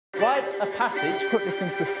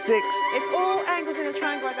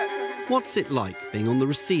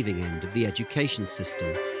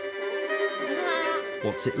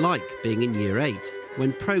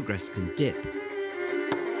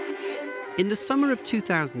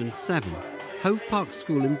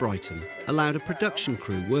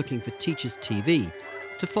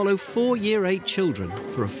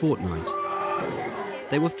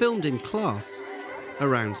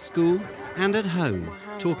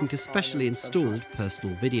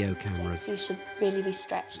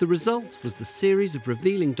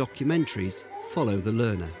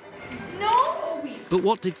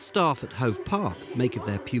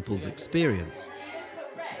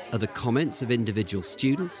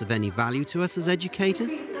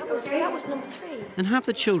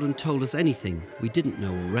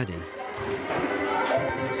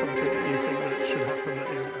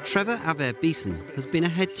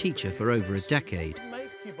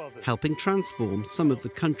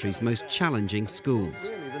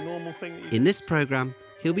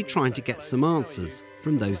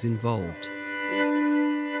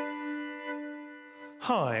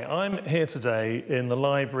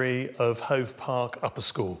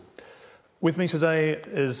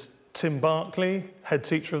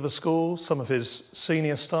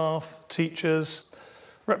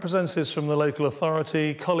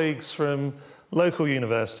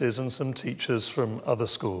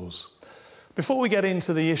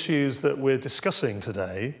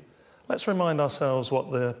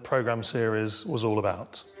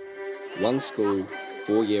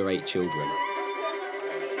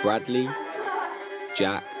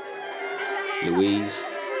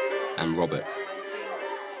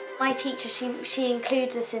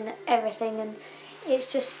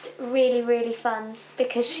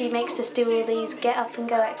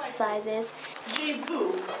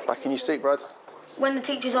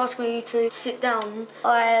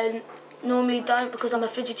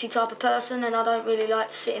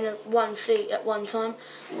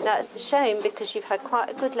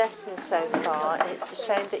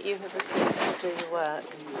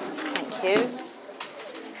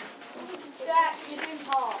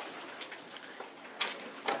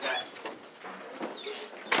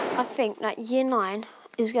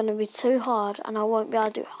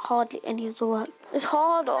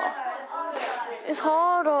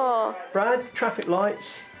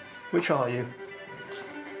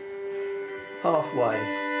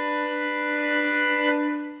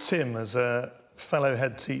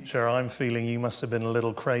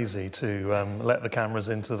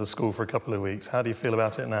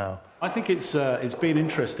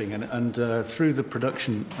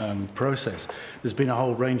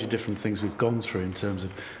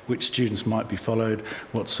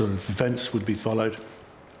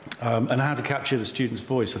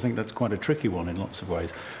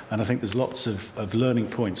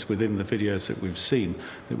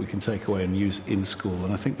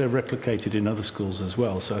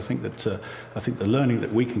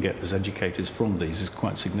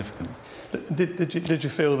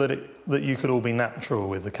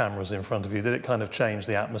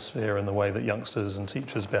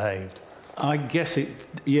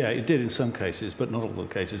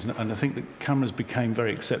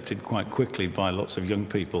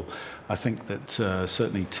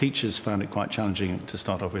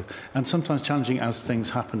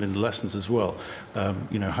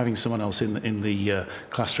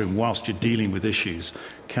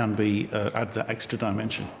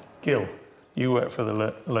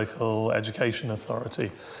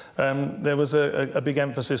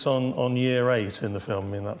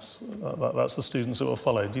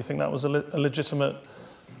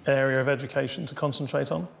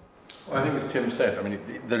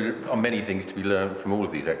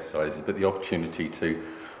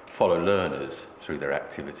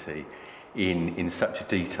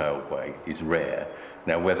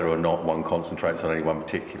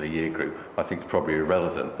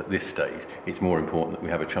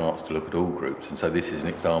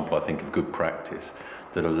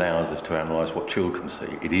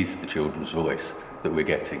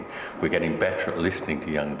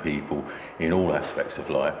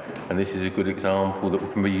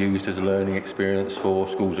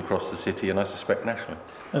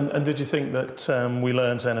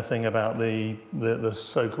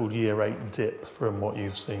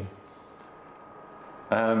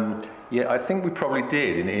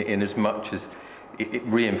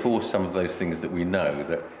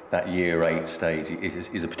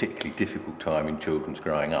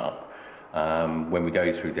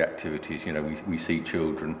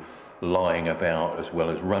lying about as well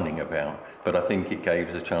as running about. But I think it gave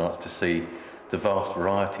us a chance to see the vast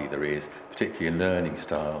variety there is, particularly in learning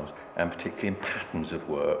styles and particularly in patterns of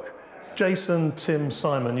work. Jason, Tim,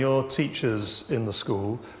 Simon, you're teachers in the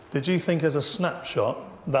school. Did you think as a snapshot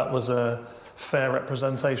that was a fair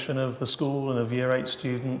representation of the school and of Year 8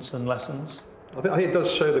 students and lessons? I think it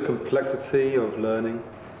does show the complexity of learning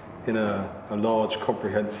in a large,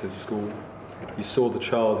 comprehensive school. You saw the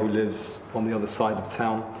child who lives on the other side of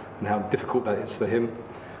town and how difficult that is for him,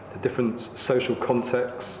 the different social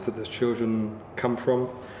contexts that the children come from,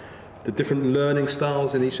 the different learning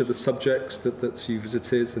styles in each of the subjects that you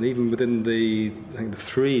visited, and even within the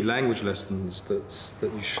 3 language lessons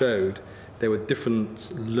that you showed, there were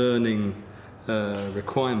different learning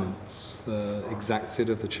requirements exacted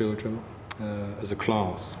of the children as a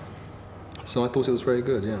class. So I thought it was very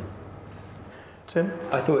good, yeah. Tim?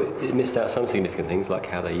 I thought it missed out some significant things like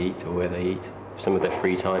how they eat or where they eat, some of their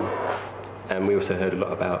free time. And we also heard a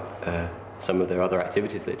lot about some of their other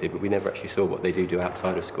activities they did, but we never actually saw what they do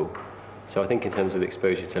outside of school. So I think in terms of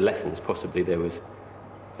exposure to lessons, possibly there was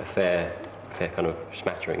a fair kind of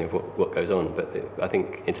smattering of what goes on. But I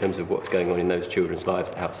think in terms of what's going on in those children's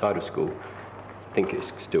lives outside of school, I think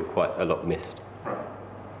it's still quite a lot missed.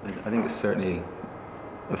 I think it's certainly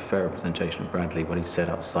a fair representation of Bradley. What he said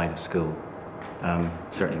outside of school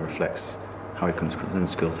certainly reflects how he comes across in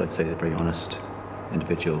school. So I'd say he's a very honest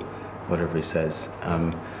individual, whatever he says.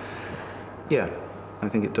 Yeah, I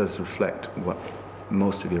think it does reflect what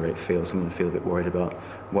most of Year 8 feel. Some of them feel a bit worried about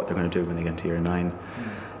what they're going to do when they get into Year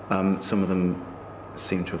 9. Some of them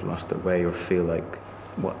seem to have lost their way or feel like,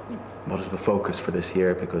 what is the focus for this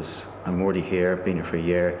year? Because I'm already here, been here for a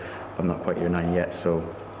year, I'm not quite Year 9 yet, so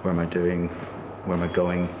where am I doing? Where am I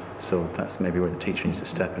going? So that's maybe where the teacher needs to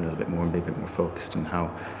step in a little bit more and be a bit more focused on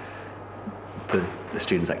how the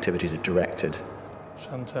students' activities are directed.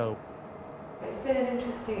 Chantel. It's been an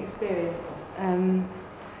interesting experience.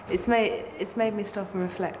 It's made me stop and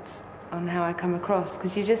reflect on how I come across,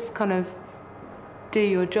 because you just kind of do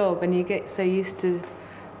your job and you get so used to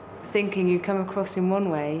thinking you come across in one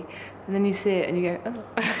way, and then you see it and you go,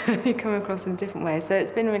 oh, you come across in a different way. So it's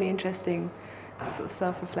been really interesting sort of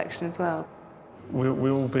self-reflection as well.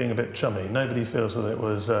 We're all being a bit chummy. Nobody feels that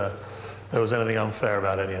there was anything unfair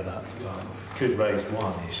about any of that. Could raise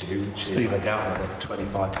one issue, which is I doubt whether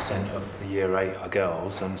 25% of the Year 8 are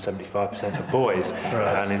girls and 75% are boys.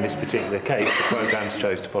 Right. And in this particular case, the programmes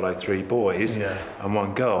chose to follow 3 boys and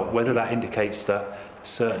 1 girl. Whether that indicates that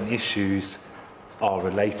certain issues are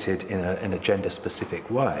related in a gender-specific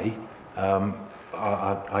way,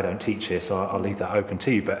 I don't teach here, so I'll leave that open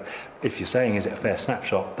to you. But if you're saying, is it a fair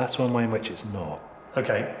snapshot, that's one way in which it's not.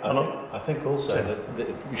 Okay. I think also that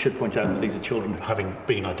you should point out that these are children having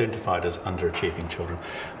been identified as underachieving children,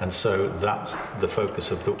 and so that's the focus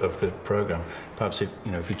of the programme. Perhaps if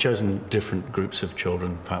you'd chosen different groups of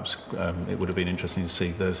children, perhaps it would have been interesting to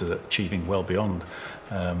see those that are achieving well beyond,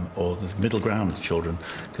 or the middle ground children,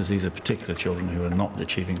 because these are particular children who are not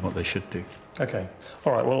achieving what they should do. Okay.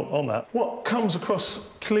 All right, well, on that, what comes across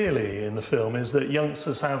clearly in the film is that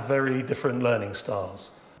youngsters have very different learning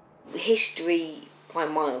styles. History by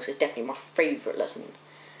miles is definitely my favourite lesson.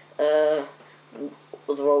 The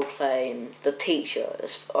role play and the teacher,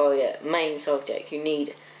 main subject. You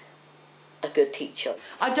need a good teacher.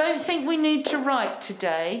 I don't think we need to write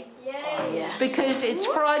today because it's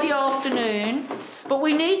Friday afternoon, but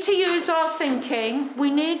we need to use our thinking,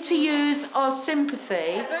 we need to use our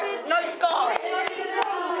sympathy. No scores!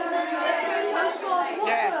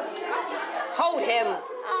 Hold him!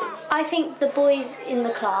 I think the boys in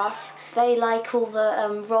the class, they like all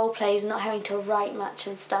the role plays, not having to write much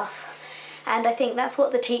and stuff. And I think that's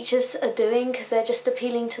what the teachers are doing, because they're just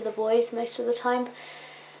appealing to the boys most of the time,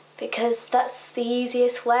 because that's the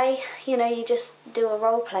easiest way. You just do a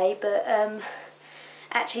role play, but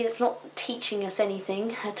actually it's not teaching us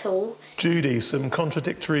anything at all. Judy, some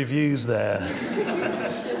contradictory views there.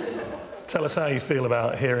 Tell us how you feel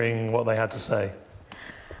about hearing what they had to say.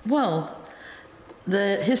 Well,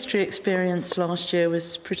 the history experience last year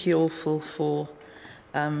was pretty awful for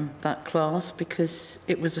that class, because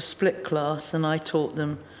it was a split class and I taught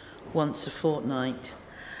them once a fortnight.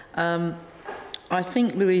 I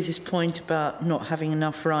think Louise's point about not having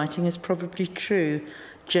enough writing is probably true,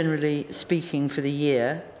 generally speaking, for the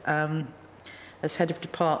year. As head of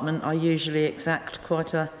department, I usually exact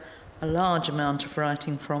quite a large amount of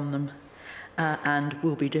writing from them, and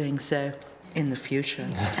will be doing so in the future.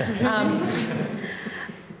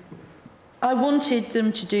 I wanted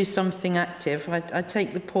them to do something active. I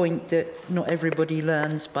take the point that not everybody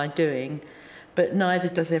learns by doing, but neither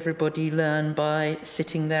does everybody learn by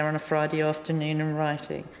sitting there on a Friday afternoon and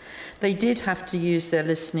writing. They did have to use their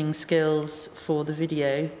listening skills for the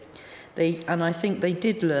video. And I think they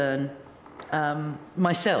did learn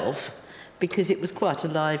myself, because it was quite a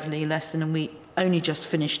lively lesson, and we only just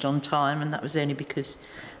finished on time, and that was only because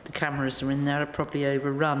the cameras were in there. I'd probably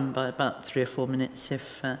overrun by about 3 or 4 minutes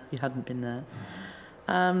if you hadn't been there.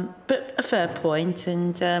 But a fair point,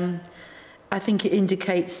 and I think it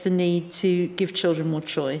indicates the need to give children more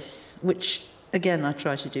choice, which, again, I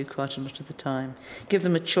try to do quite a lot of the time. Give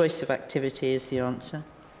them a choice of activity is the answer.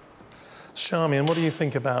 Charmian, what do you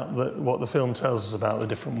think about what the film tells us about the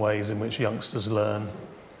different ways in which youngsters learn?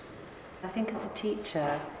 I think as a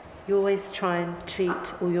teacher, you always try and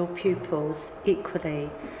treat all your pupils equally.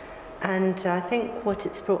 And I think what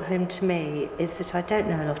it's brought home to me is that I don't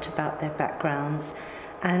know a lot about their backgrounds,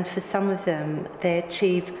 and for some of them, they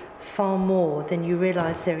achieve far more than you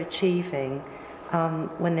realise they're achieving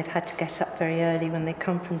when they've had to get up very early, when they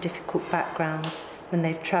come from difficult backgrounds, when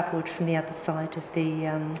they've travelled from the other side of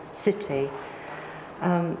the city.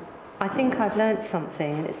 I think I've learnt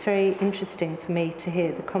something, and it's very interesting for me to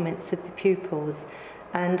hear the comments of the pupils.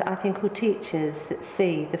 And I think all teachers that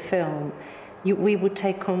see the film, we will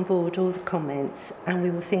take on board all the comments and we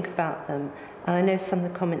will think about them. And I know some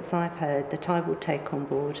of the comments I've heard that I will take on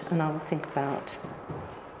board and I will think about.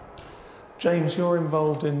 James, you're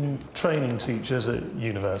involved in training teachers at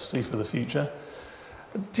university for the future.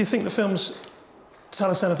 Do you think the films tell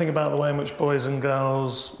us anything about the way in which boys and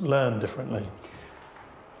girls learn differently?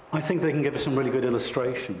 I think they can give us some really good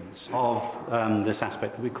illustrations of this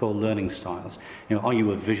aspect that we call learning styles. You know, are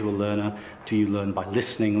you a visual learner? Do you learn by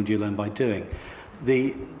listening, or do you learn by doing?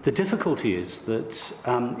 The difficulty is that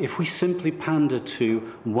if we simply pander to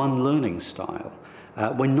one learning style,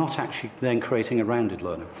 we're not actually then creating a rounded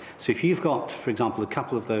learner. So if you've got, for example, a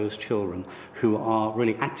couple of those children who are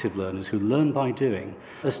really active learners, who learn by doing,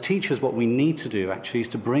 as teachers what we need to do actually is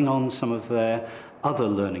to bring on some of their other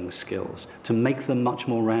learning skills to make them much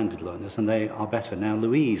more rounded learners, and they are better. Now,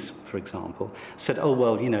 Louise, for example, said, oh,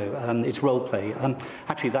 well, you know, it's role play.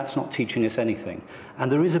 Actually, that's not teaching us anything.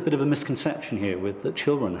 And there is a bit of a misconception here that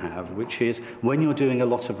children have, which is when you're doing a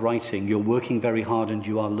lot of writing, you're working very hard and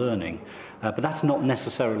you are learning. But that's not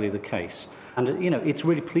necessarily the case. And, you know, it's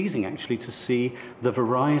really pleasing, actually, to see the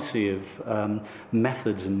variety of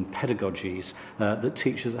methods and pedagogies that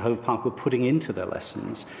teachers at Hove Park were putting into their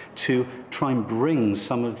lessons to try and bring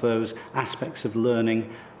some of those aspects of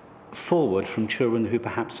learning forward from children who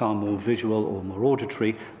perhaps are more visual or more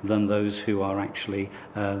auditory than those who are actually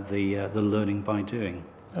the learning by doing.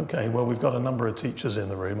 OK, well, we've got a number of teachers in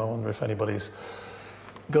the room. I wonder if anybody's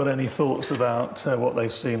got any thoughts about what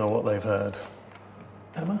they've seen or what they've heard.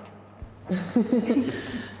 Emma?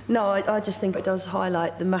 No, I just think it does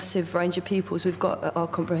highlight the massive range of pupils we've got at our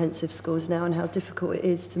comprehensive schools now, and how difficult it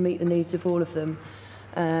is to meet the needs of all of them,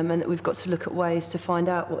 and that we've got to look at ways to find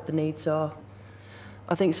out what the needs are.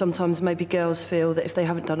 I think sometimes maybe girls feel that if they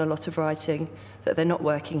haven't done a lot of writing, that they're not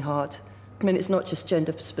working hard. I mean, it's not just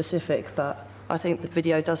gender specific, but I think the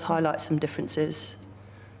video does highlight some differences.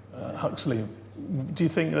 Huxley, do you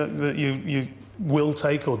think that you will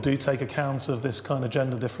take or do take account of this kind of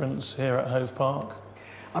gender difference here at Hove Park?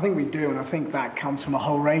 I think we do, and I think that comes from a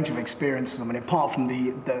whole range of experiences. I mean, apart from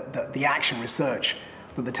the action research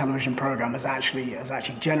that the television programme has actually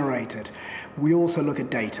generated, we also look at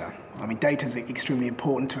data. I mean, data is extremely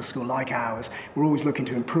important to a school like ours. We're always looking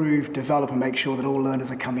to improve, develop, and make sure that all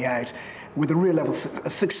learners are coming out with a real level of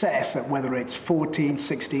success at whether it's 14,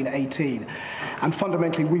 16, 18. And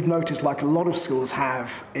fundamentally, we've noticed, like a lot of schools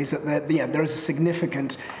have, is that there is a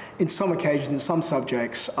significant, in some occasions, in some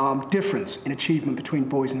subjects, difference in achievement between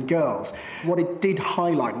boys and girls. What it did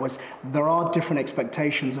highlight was there are different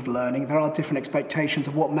expectations of learning, there are different expectations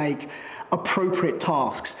of what make appropriate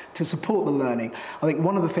tasks to support the learning. I think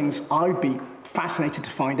one of the things I'd be fascinated to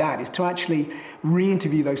find out is to actually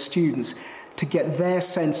re-interview those students to get their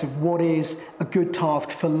sense of what is a good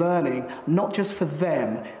task for learning, not just for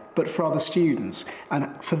them, but for other students, and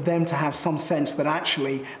for them to have some sense that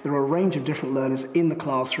actually there are a range of different learners in the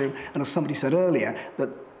classroom, and as somebody said earlier, that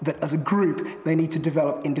as a group they need to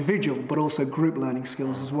develop individual but also group learning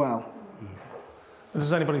skills as well.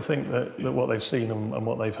 Does anybody think that what they've seen and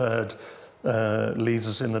what they've heard leads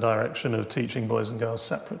us in the direction of teaching boys and girls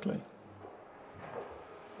separately?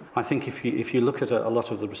 I think if you look at a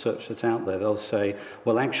lot of the research that's out there, they'll say,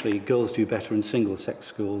 well, actually, girls do better in single-sex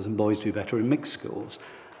schools and boys do better in mixed schools.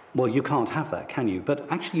 Well, you can't have that, can you? But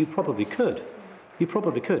actually, you probably could. You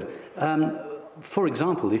probably could. For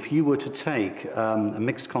example, if you were to take a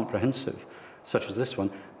mixed comprehensive, such as this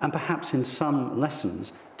one, and perhaps in some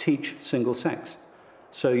lessons teach single-sex,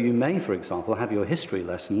 So you may, for example, have your history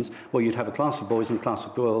lessons where you'd have a class of boys and a class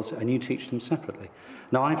of girls and you teach them separately.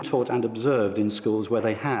 Now, I've taught and observed in schools where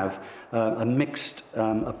they have a mixed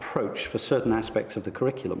approach for certain aspects of the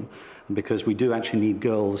curriculum, because we do actually need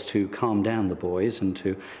girls to calm down the boys and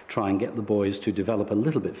to try and get the boys to develop a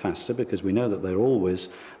little bit faster, because we know that they're always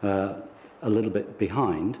a little bit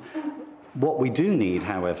behind. What we do need,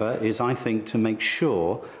 however, is, I think, to make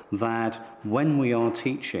sure that when we are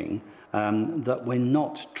teaching, that we're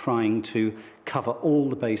not trying to cover all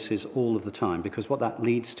the bases all of the time, because what that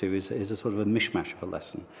leads to is a sort of a mishmash of a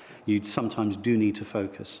lesson. You sometimes do need to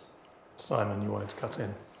focus. Simon, you wanted to cut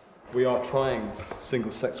in? We are trying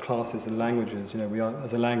single-sex classes and languages. You know, we are,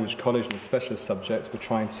 as a language college and specialist subjects, we're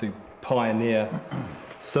trying to pioneer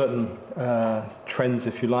certain trends,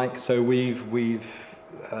 if you like. So we've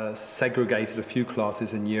segregated a few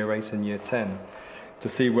classes in Year 8 and Year 10 to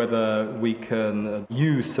see whether we can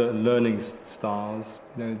use certain learning styles,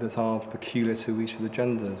 you know, that are peculiar to each of the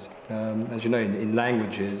genders. As you know, in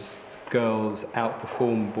languages, girls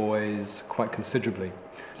outperform boys quite considerably.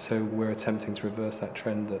 So we're attempting to reverse that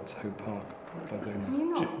trend at Hope Park by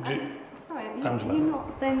doing that. You're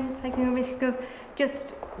not then taking a risk of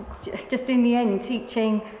just in the end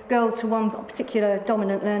teaching girls to one particular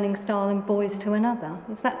dominant learning style and boys to another?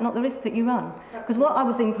 Is that not the risk that you run? Because what I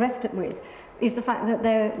was impressed with is the fact that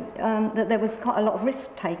there was quite a lot of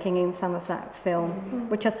risk-taking in some of that film,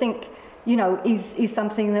 which I think, you know, is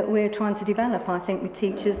something that we're trying to develop, I think, with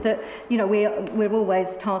teachers, that, you know, we're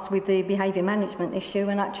always tasked with the behaviour management issue,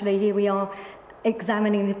 and actually here we are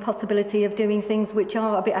examining the possibility of doing things which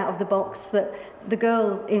are a bit out of the box that the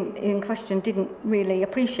girl in question didn't really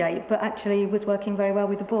appreciate, but actually was working very well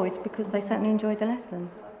with the boys because they certainly enjoyed the lesson.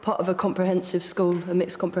 Part of a comprehensive school, a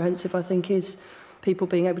mixed comprehensive, I think, is people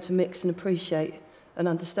being able to mix and appreciate and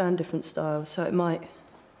understand different styles, so it might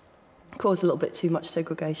cause a little bit too much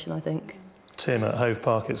segregation, I think. Tim, at Hove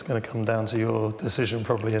Park, it's going to come down to your decision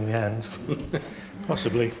probably in the end.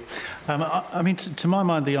 Possibly. I mean, to my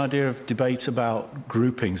mind, the idea of debate about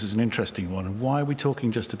groupings is an interesting one. Why are we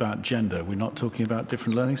talking just about gender? We're not talking about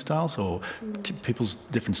different learning styles, or people's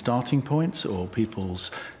different starting points, or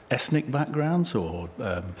people's ethnic backgrounds, or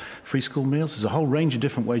free school meals. There's a whole range of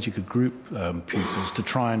different ways you could group pupils to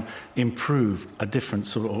try and improve a different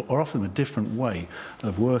sort of, or often a different way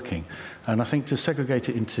of working. And I think to segregate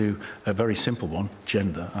it into a very simple one,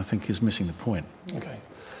 gender, I think is missing the point. Okay.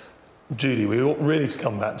 Judy, we ought really to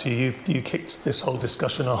come back to you. You kicked this whole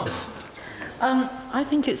discussion off. I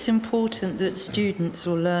think it's important that students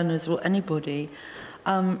or learners or anybody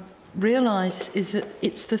realise is that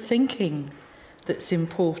it's the thinking that's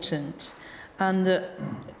important, and that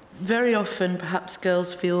very often perhaps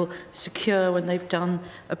girls feel secure when they've done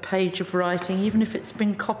a page of writing, even if it's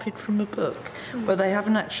been copied from a book, where they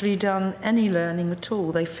haven't actually done any learning at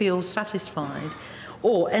all. They feel satisfied,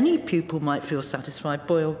 or any pupil might feel satisfied,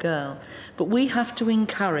 boy or girl. But we have to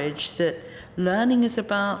encourage that learning is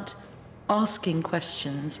about asking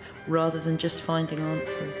questions rather than just finding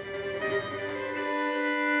answers.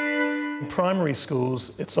 In primary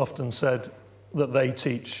schools, it's often said that they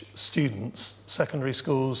teach students. Secondary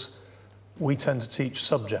schools, we tend to teach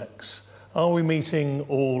subjects. Are we meeting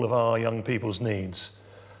all of our young people's needs?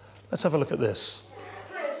 Let's have a look at this.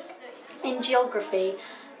 In geography,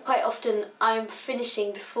 quite often I'm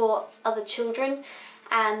finishing before other children,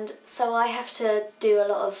 and so I have to do a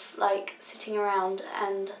lot of like sitting around,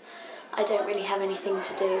 and I don't really have anything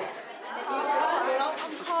to do.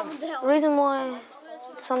 The reason why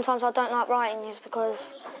sometimes I don't like writing is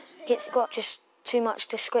because it's got just too much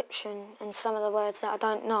description in some of the words that I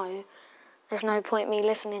don't know. There's no point me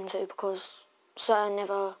listening to, because certain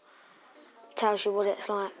never tells you what it's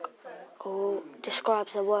like or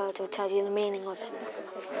describes the word or tells you the meaning of it.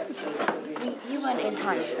 You weren't in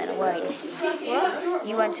Time Spinner, were you? What?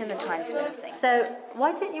 You weren't in the Time Spinner thing. So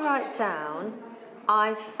why don't you write down,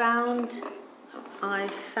 I found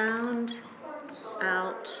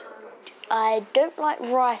out. I don't like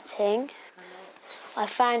writing. I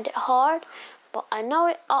find it hard, but I know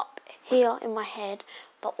it up here in my head.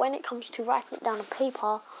 But when it comes to writing it down on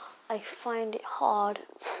paper, I find it hard.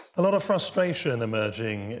 A lot of frustration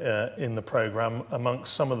emerging in the programme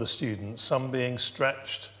amongst some of the students, some being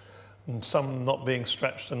stretched and some not being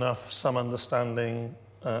stretched enough, some understanding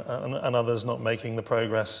and others not making the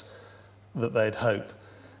progress that they'd hope.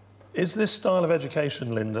 Is this style of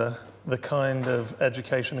education, Linda, the kind of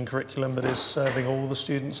education and curriculum that is serving all the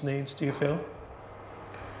students' needs, do you feel?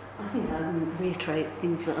 I think I reiterate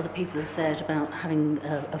things that other people have said about having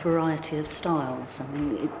a variety of styles. I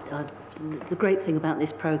mean, the great thing about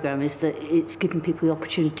this programme is that it's given people the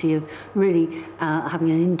opportunity of really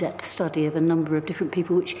having an in-depth study of a number of different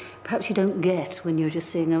people, which perhaps you don't get when you're just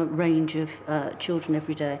seeing a range of children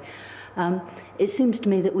every day. It seems to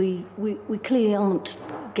me that we clearly aren't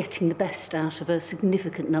getting the best out of a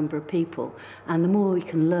significant number of people, and the more we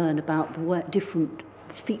can learn about the different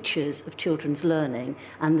features of children's learning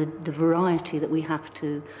and the variety that we have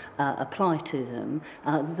to apply to them,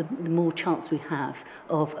 the more chance we have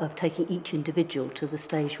of taking each individual to the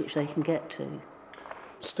stage which they can get to.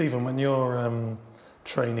 Stephen, when you're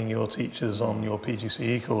training your teachers on your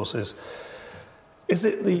PGCE courses, is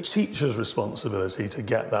it the teacher's responsibility to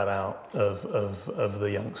get that out of the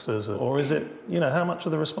youngsters, or is it, you know, how much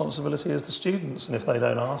of the responsibility is the students, and if they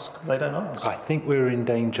don't ask, they don't ask? I think we're in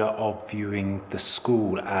danger of viewing the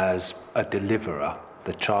school as a deliverer,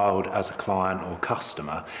 the child as a client or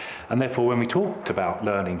customer, and therefore when we talked about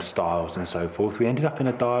learning styles and so forth, we ended up in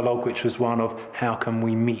a dialogue which was one of how can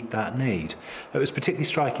we meet that need. It was particularly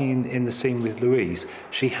striking in the scene with Louise.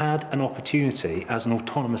 She had an opportunity as an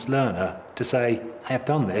autonomous learner to say, hey, I've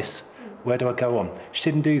done this, where do I go on? She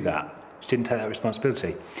didn't do that. She didn't take that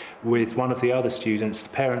responsibility. With one of the other students, the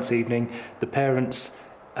parents' evening, the parents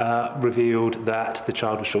revealed that the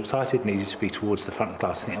child was short-sighted, needed to be towards the front of the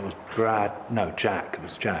class. I think it was Jack. It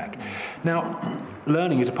was Jack. Now,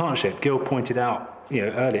 learning is a partnership. Gil pointed out,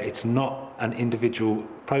 earlier, it's not an individual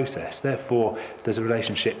process. Therefore, there's a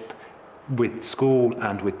relationship with school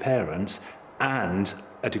and with parents, and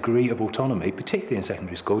a degree of autonomy, particularly in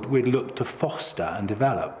secondary school. We look to foster and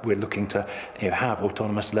develop. We're looking to have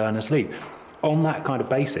autonomous learners leave. On that kind of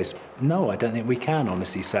basis, no, I don't think we can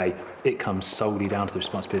honestly say it comes solely down to the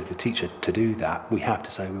responsibility of the teacher to do that. We have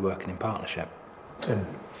to say we're working in partnership. Tim?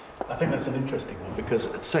 I think that's an interesting one, because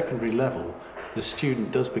at secondary level, the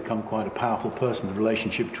student does become quite a powerful person, the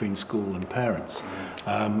relationship between school and parents.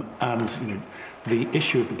 The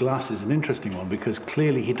issue of the glasses is an interesting one, because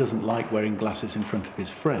clearly he doesn't like wearing glasses in front of his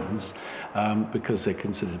friends because they're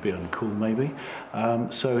considered to be uncool, maybe.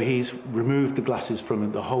 So he's removed the glasses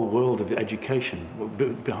from the whole world of education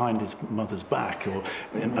behind his mother's back,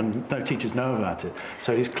 and no teachers know about it.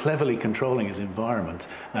 So he's cleverly controlling his environment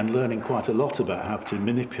and learning quite a lot about how to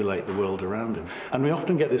manipulate the world around him. And we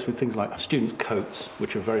often get this with things like students' coats,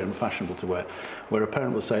 which are very unfashionable to wear, where a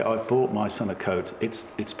parent will say, I've bought my son a coat,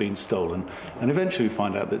 it's been stolen. And eventually we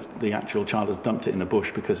find out that the actual child has dumped it in a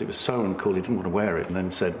bush because it was so uncool, he didn't want to wear it, and then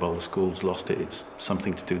said, well, the school's lost it, it's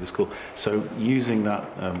something to do with the school. So using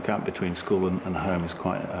that gap between school and home is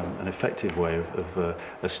quite an effective way of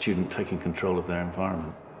a student taking control of their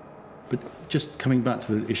environment. But just coming back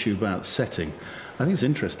to the issue about setting, I think it's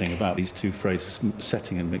interesting about these two phrases,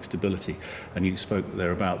 setting and mixed ability, and you spoke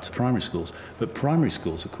there about primary schools. But primary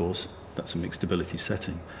schools, of course, that's a mixed ability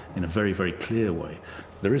setting in a very, very clear way.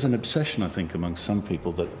 There is an obsession, I think, among some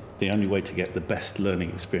people that the only way to get the best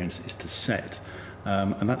learning experience is to set.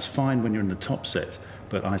 And that's fine when you're in the top set,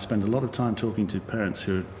 but I spend a lot of time talking to parents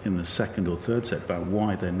who are in the second or third set about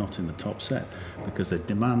why they're not in the top set, because they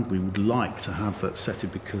demand, we would like to have that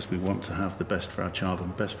setted because we want to have the best for our child, and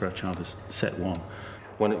the best for our child is set one.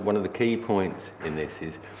 One of the key points in this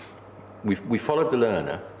is we followed the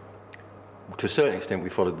learner. To a certain extent, we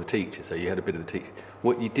followed the teacher, so you had a bit of the teacher.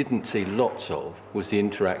 What you didn't see lots of was the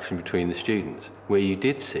interaction between the students. Where you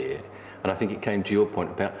did see it, and I think it came to your point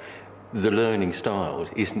about the learning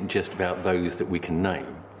styles isn't just about those that we can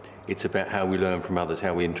name. It's about how we learn from others,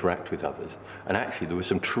 how we interact with others. And actually, there were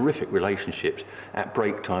some terrific relationships at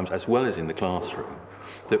break times as well as in the classroom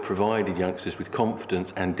that provided youngsters with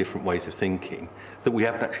confidence and different ways of thinking that we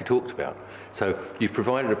haven't actually talked about. So you've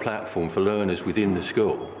provided a platform for learners within the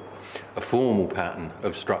school, a formal pattern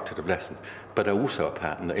of structured lessons, but also a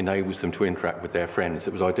pattern that enables them to interact with their friends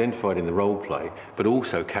that was identified in the role play, but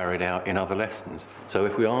also carried out in other lessons. So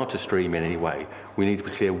if we are to stream in any way, we need to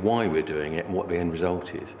be clear why we're doing it and what the end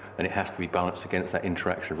result is, and it has to be balanced against that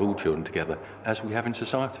interaction of all children together, as we have in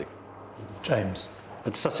society. James.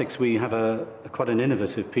 At Sussex, we have quite an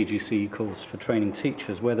innovative PGCE course for training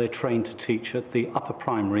teachers, where they're trained to teach at the upper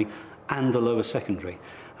primary and the lower secondary.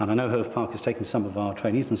 And I know Hove Park has taken some of our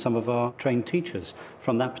trainees and some of our trained teachers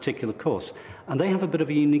from that particular course. And they have a bit of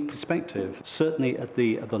a unique perspective. Certainly at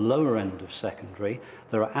the lower end of secondary,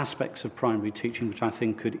 there are aspects of primary teaching which I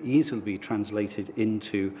think could easily be translated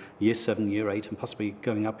into Year 7, Year 8, and possibly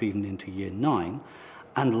going up even into Year 9.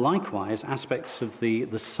 And likewise, aspects of the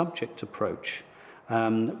subject approach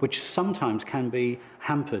which sometimes can be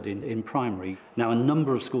hampered in primary. Now, a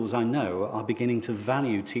number of schools I know are beginning to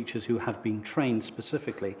value teachers who have been trained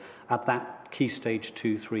specifically at that Key Stage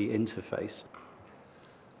 2-3 interface.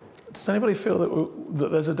 Does anybody feel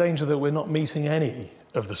that there's a danger that we're not meeting any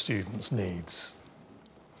of the students' needs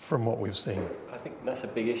from what we've seen? I think that's a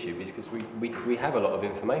big issue because we have a lot of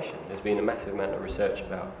information. There's been a massive amount of research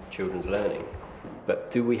about children's learning,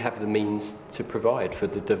 but do we have the means to provide for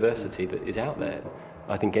the diversity that is out there?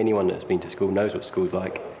 I think anyone that's been to school knows what school's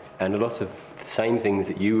like, and a lot of the same things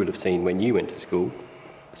that you would have seen when you went to school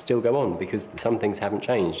still go on because some things haven't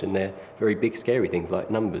changed, and they're very big, scary things like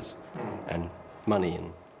numbers and money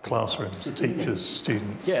and classrooms, teachers,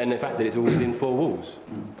 students. Yeah, and the fact that it's all within four walls.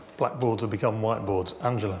 Blackboards have become whiteboards.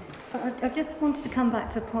 Angela. I just wanted to come back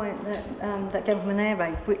to a point that that gentleman there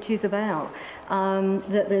raised, which is about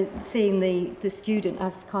that seeing the student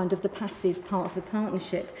as kind of the passive part of the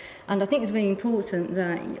partnership. And I think it's really important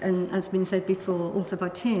that, and as has been said before, also by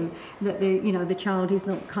Tim, that the child is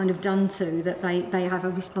not kind of done to, that they have a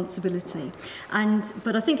responsibility.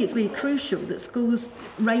 But I think it's really crucial that schools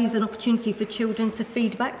raise an opportunity for children to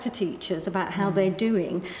feed back to teachers about how they're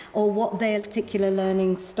doing, or what their particular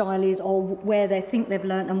learning style is, or where they think they've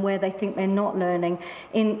learned and where they think they're not learning,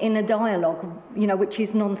 in a dialogue, which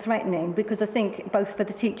is non-threatening, because I think both for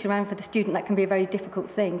the teacher and for the student that can be a very difficult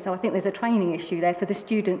thing. So I think there's a training issue there for the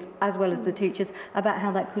students as well as the teachers about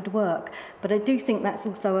how that could work. But I do think that's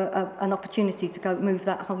also an opportunity to move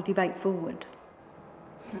that whole debate forward.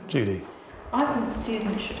 Judy. I think the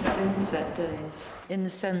students should have inset days, in the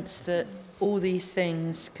sense that all these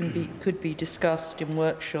things could be discussed in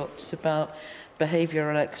workshops about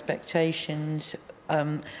behavioural expectations,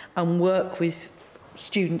 and work with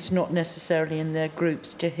students, not necessarily in their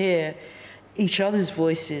groups, to hear each other's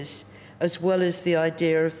voices, as well as the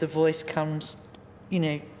idea of the voice comes,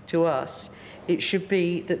 to us. It should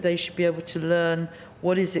be that they should be able to learn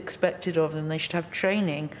what is expected of them. They should have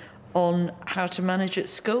training on how to manage at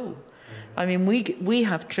school. I mean, we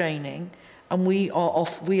have training, and we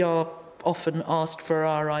are often asked for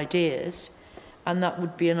our ideas, and that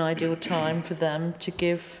would be an ideal time for them to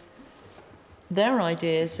give their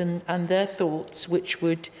ideas and their thoughts, which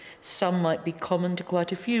some might be common to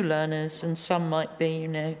quite a few learners, and some might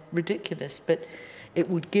be, ridiculous, but it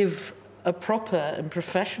would give a proper and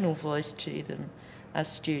professional voice to them as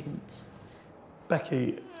students.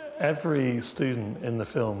 Becky, every student in the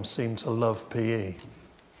film seemed to love PE.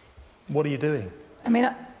 What are you doing? I mean,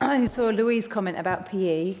 I only saw Louise comment about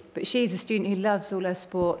PE, but she's a student who loves all her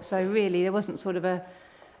sport, so really there wasn't sort of a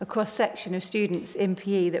cross-section of students in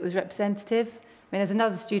PE that was representative. I mean, there's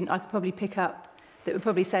another student I could probably pick up that would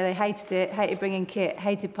probably say they hated it, hated bringing kit,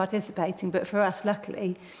 hated participating, but for us,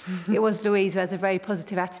 luckily, it was Louise who has a very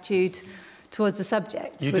positive attitude towards the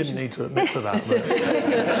subject. You didn't need to admit to that,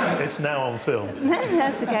 but it's now on film.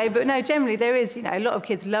 That's okay, but no, generally there is, a lot of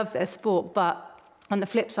kids love their sport, but on the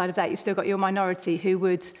flip side of that, you've still got your minority who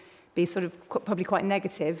would be sort of probably quite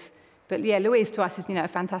negative. But yeah, Louise to us is, a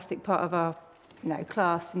fantastic part of our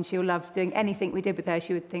class, and she'll love doing anything we did with her.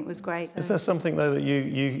 She would think was great. Is there something though that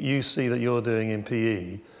you see that you're doing in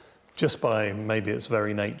PE, just by maybe its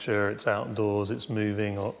very nature, it's outdoors, it's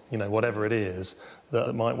moving, or whatever it is,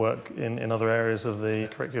 that might work in other areas of the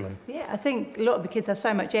curriculum? Yeah, I think a lot of the kids have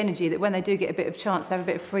so much energy that when they do get a bit of chance to have a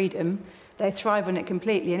bit of freedom, they thrive on it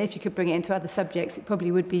completely. And if you could bring it into other subjects, it probably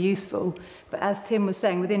would be useful. But as Tim was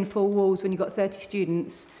saying, within four walls, when you've got 30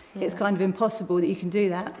 students, it's kind of impossible that you can do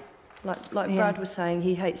that. Like Brad was saying,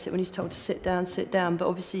 he hates it when he's told to sit down, but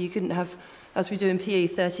obviously you couldn't have, as we do in PE,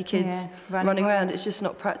 30 kids running around. It's just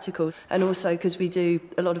not practical. And also, because we do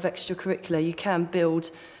a lot of extracurricular, you can build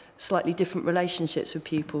slightly different relationships with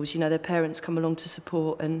pupils. Their parents come along to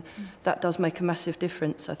support, and that does make a massive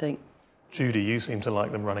difference, I think. Judy, you seem to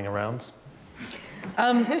like them running around.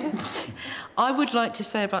 I would like to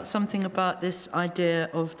say something about this idea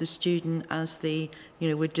of the student as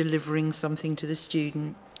we're delivering something to the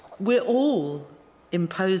student. We're all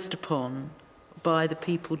imposed upon by the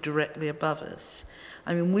people directly above us.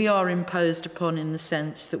 I mean, we are imposed upon in the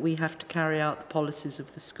sense that we have to carry out the policies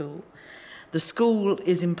of the school. The school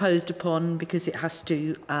is imposed upon because it has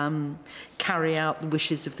to carry out the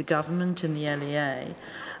wishes of the government and the LEA.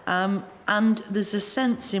 And there's a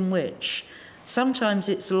sense in which sometimes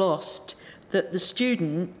it's lost that the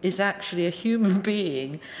student is actually a human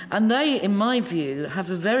being, and they, in my view,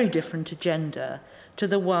 have a very different agenda to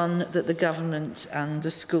the one that the government and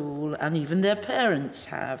the school and even their parents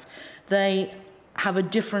have. They have a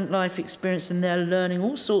different life experience, and they're learning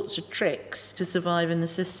all sorts of tricks to survive in the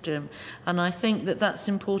system. And I think that that's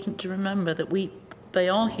important to remember, that we They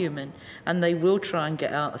are human, and they will try and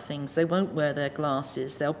get out of things. They won't wear their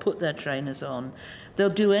glasses. They'll put their trainers on. They'll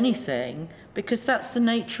do anything because that's the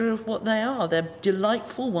nature of what they are. They're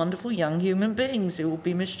delightful, wonderful young human beings who will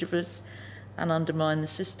be mischievous and undermine the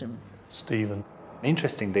system. Stephen.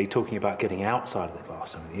 Interestingly, talking about getting outside of the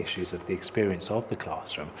classroom, the issues of the experience of the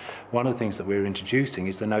classroom, one of the things that we're introducing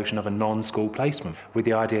is the notion of a non-school placement, with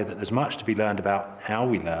the idea that there's much to be learned about how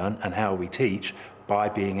we learn and how we teach by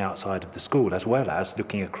being outside of the school, as well as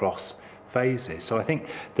looking across phases. So I think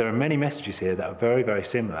there are many messages here that are very, very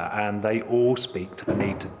similar, and they all speak to the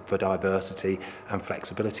need for diversity and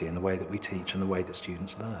flexibility in the way that we teach and the way that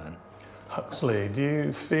students learn. Huxley, do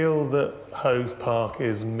you feel that Hove Park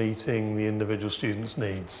is meeting the individual students'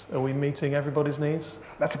 needs? Are we meeting everybody's needs?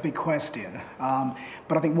 That's a big question.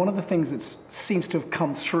 But I think one of the things that seems to have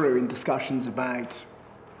come through in discussions about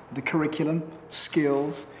the curriculum,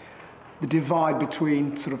 skills, the divide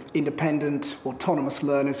between sort of independent, autonomous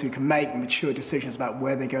learners who can make mature decisions about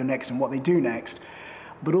where they go next and what they do next,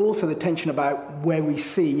 but also the tension about where we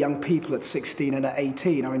see young people at 16 and at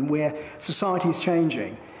 18. I mean, where society is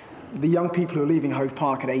changing, the young people who are leaving Hove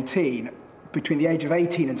Park at 18, between the age of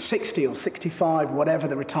 18 and 60 or 65, whatever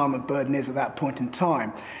the retirement burden is at that point in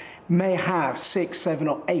time, may have 6, 7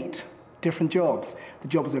 or 8 different jobs. The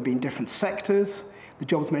jobs may be in different sectors. The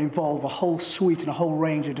jobs may involve a whole suite and a whole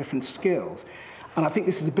range of different skills. And I think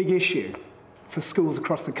this is a big issue for schools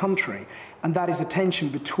across the country, and that is a tension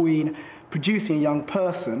between producing a young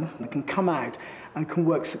person that can come out and can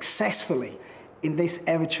work successfully in this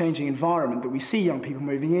ever-changing environment that we see young people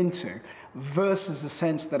moving into, versus the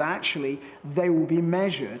sense that actually they will be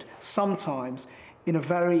measured sometimes in a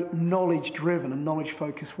very knowledge-driven and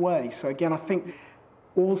knowledge-focused way. So again, I think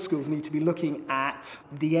all schools need to be looking at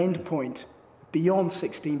the end point beyond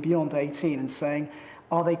 16, beyond 18, and saying,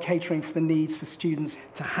 are they catering for the needs for students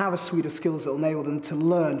to have a suite of skills that will enable them to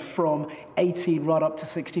learn from 18 right up to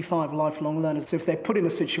 65, lifelong learners? So if they're put in a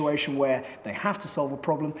situation where they have to solve a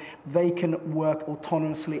problem, they can work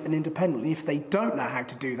autonomously and independently. If they don't know how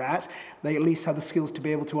to do that, they at least have the skills to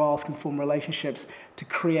be able to ask and form relationships to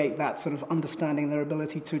create that sort of understanding their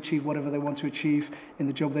ability to achieve whatever they want to achieve in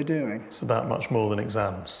the job they're doing. It's about much more than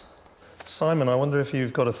exams. Simon, I wonder if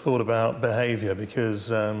you've got a thought about behaviour,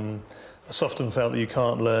 because it's often felt that you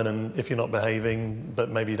can't learn and if you're not behaving,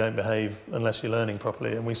 but maybe you don't behave unless you're learning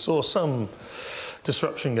properly. And we saw some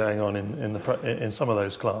disruption going on in some of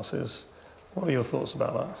those classes. What are your thoughts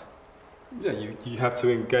about that? Yeah, you have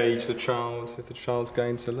to engage the child if the child's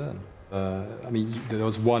going to learn. I mean, there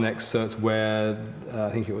was one excerpt where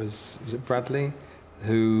I think was it Bradley,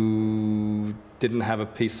 who didn't have a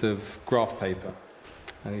piece of graph paper.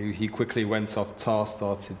 And he quickly went off task,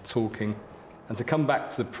 started talking. And to come back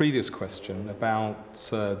to the previous question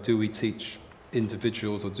about do we teach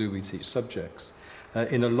individuals or do we teach subjects?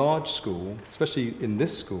 In a large school, especially in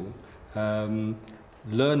this school,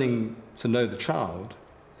 learning to know the child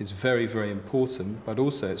is very, very important, but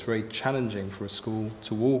also it's very challenging for a school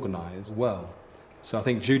to organise well. So I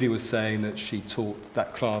think Judy was saying that she taught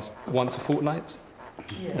that class once a fortnight.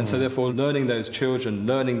 Yeah. And so therefore learning those children,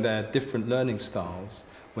 learning their different learning styles,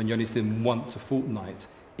 when you only see them once a fortnight,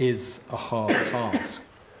 is a hard task.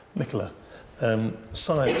 Nicola,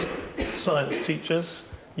 science teachers,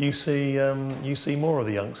 you see more of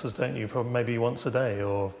the youngsters, don't you? Probably maybe once a day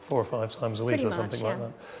or 4 or 5 times a week. Pretty or something much, like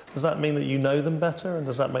that. Does that mean that you know them better, and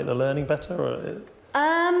does that make the learning better? Or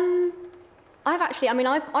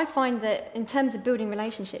I find that in terms of building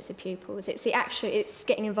relationships with pupils, it's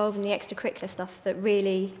getting involved in the extracurricular stuff that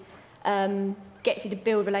really gets you to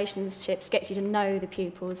build relationships, gets you to know the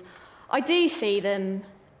pupils. I do see them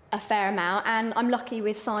a fair amount, and I'm lucky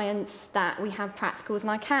with science that we have practicals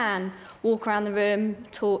and I can walk around the room,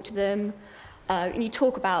 talk to them, and you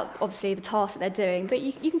talk about obviously the tasks that they're doing, but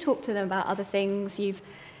you can talk to them about other things. You've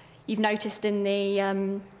noticed in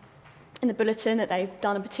the bulletin that they've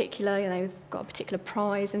done a particular, they've got a particular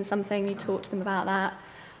prize in something, you talk to them about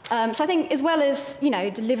that. So I think as well as,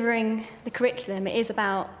 delivering the curriculum, it is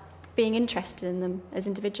about being interested in them as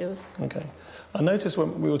individuals. Okay. I noticed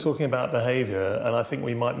when we were talking about behaviour, and I think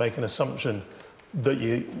we might make an assumption that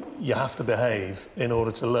you have to behave in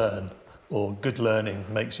order to learn, or good learning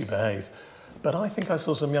makes you behave. But I think I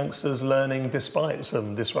saw some youngsters learning despite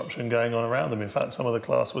some disruption going on around them. In fact, some of the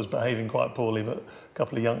class was behaving quite poorly, but a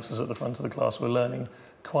couple of youngsters at the front of the class were learning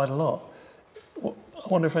quite a lot. I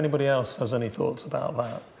wonder if anybody else has any thoughts about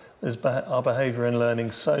that. Is our behaviour and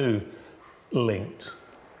learning so linked?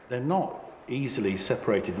 They're not easily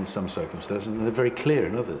separated in some circumstances, and they're very clear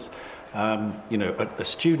in others. You know, a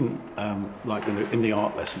student, like in the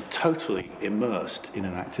art lesson, totally immersed in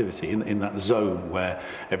an activity, in that zone where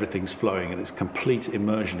everything's flowing and it's complete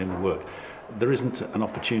immersion in the work. There isn't an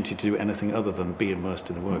opportunity to do anything other than be immersed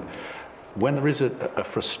in the work. When there is a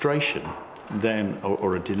frustration, then,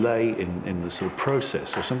 or a delay in the sort of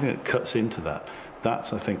process, or something that cuts into that,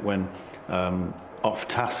 that's, I think, when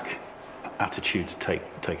off-task attitudes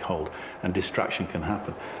take hold and distraction can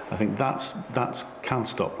happen. I think that's can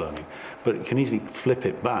stop learning, but it can easily flip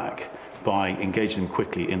it back by engaging them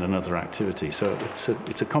quickly in another activity. So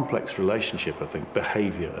it's a complex relationship, I think,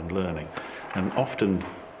 behaviour and learning, and often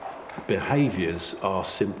behaviours are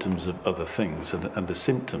symptoms of other things, and the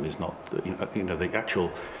symptom is not, you know, the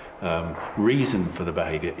actual reason for the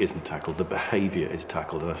behaviour isn't tackled. The behaviour is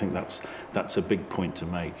tackled, and I think that's a big point to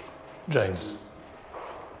make. James.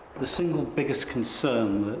 The single biggest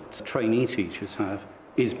concern that trainee teachers have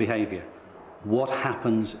is behaviour. What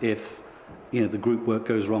happens if, you know, the group work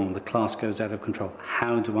goes wrong, the class goes out of control?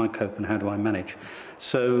 How do I cope and how do I manage?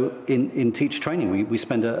 So in teacher training, we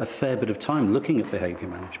spend a fair bit of time looking at behaviour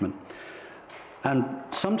management. And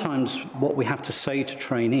sometimes what we have to say to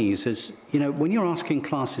trainees is, you know, when you're asking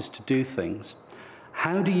classes to do things,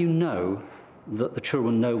 how do you know that the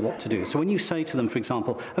children know what to do? So when you say to them, for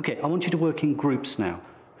example, okay, I want you to work in groups now.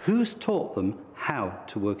 Who's taught them how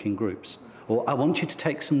to work in groups? Or I want you to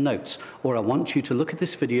take some notes, or I want you to look at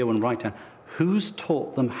this video and write down. Who's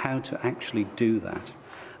taught them how to actually do that?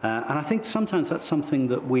 And I think sometimes that's something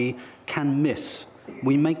that we can miss.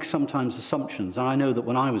 We make sometimes assumptions. And I know that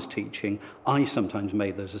when I was teaching, I sometimes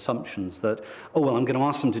made those assumptions that, oh, well, I'm going to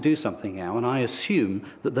ask them to do something now, and I assume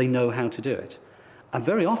that they know how to do it. And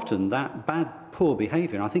very often that poor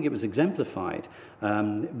behaviour, and I think it was exemplified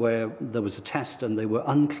where there was a test and they were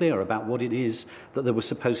unclear about what it is that they were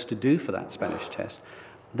supposed to do for that Spanish test.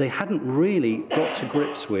 They hadn't really got to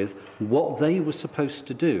grips with what they were supposed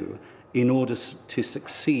to do in order to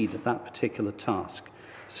succeed at that particular task.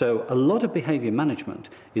 So a lot of behaviour management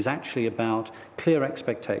is actually about clear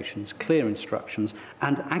expectations, clear instructions,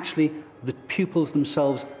 and actually the pupils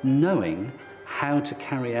themselves knowing how to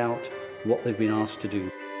carry out what they've been asked to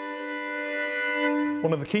do.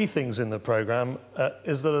 One of the key things in the programme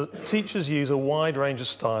is that teachers use a wide range of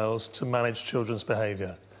styles to manage children's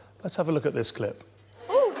behaviour. Let's have a look at this clip.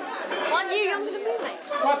 Oh, aren't you younger than me, mate?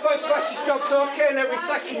 Right, folks, let's just stop talking. Every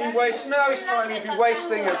second you waste now is time you'd be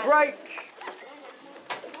wasting a break.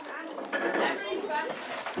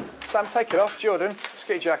 Sam, take it off. Jordan, just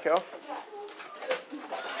get your jacket off.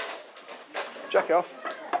 Jacket off.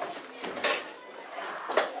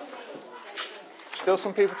 Still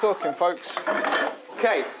some people talking, folks.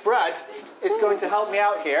 Okay, Brad is going to help me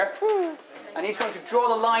out here, and he's going to draw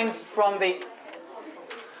the lines from the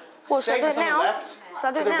statements on the left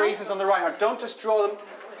to the reasons on the right. Now, don't just draw them.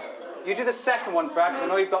 You do the second one, Brad, because I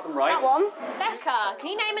know you've got them right. That one. Becca, can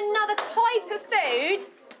you name another type of food?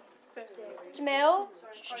 Jamil?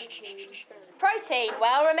 Protein,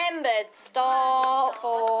 well remembered. Start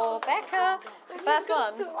for Becca. First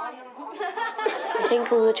one. I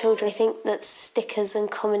think all the children think that stickers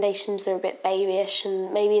and commendations are a bit babyish,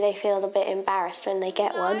 and maybe they feel a bit embarrassed when they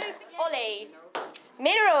get one. Ollie.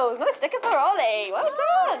 Minerals, another sticker for Ollie. Well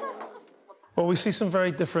done. Well, we see some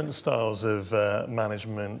very different styles of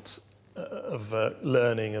management of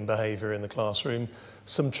learning and behaviour in the classroom.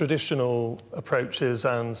 Some traditional approaches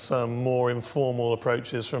and some more informal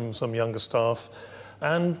approaches from some younger staff,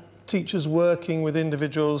 and teachers working with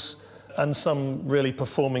individuals and some really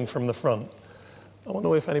performing from the front. I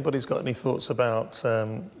wonder if anybody's got any thoughts about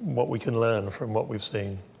what we can learn from what we've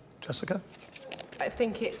seen. Jessica? I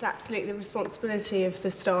think it's absolutely the responsibility of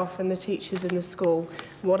the staff and the teachers in the school,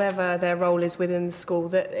 whatever their role is within the school,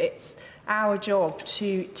 that it's our job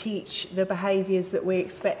to teach the behaviours that we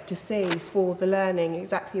expect to see for the learning,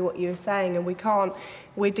 exactly what you were saying. And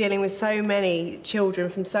we're dealing with so many children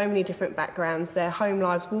from so many different backgrounds. Their home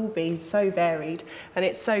lives will be so varied, and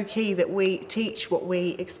it's so key that we teach what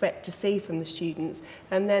we expect to see from the students,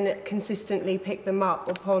 and then consistently pick them up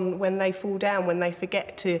upon when they fall down, when they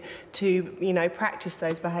forget to you know, practice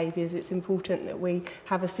those behaviours. It's important that we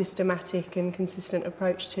have a systematic and consistent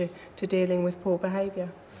approach to dealing with poor behaviour.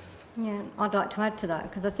 Yeah, I'd like to add to that,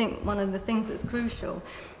 because I think one of the things that's crucial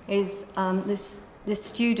is this the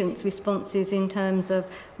students' responses in terms of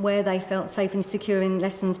where they felt safe and secure in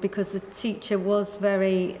lessons, because the teacher was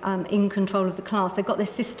very in control of the class. They got their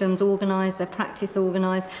systems organised, their practice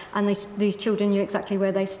organised, and these children knew exactly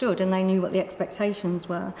where they stood and they knew what the expectations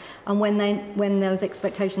were. And when those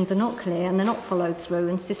expectations are not clear and they're not followed through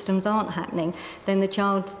and systems aren't happening, then the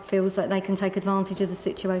child feels that they can take advantage of the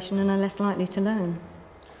situation and are less likely to learn.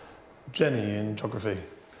 Jenny, in geography.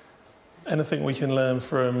 Anything we can learn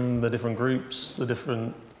from the different groups, the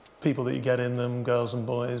different people that you get in them, girls and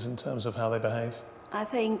boys, in terms of how they behave? I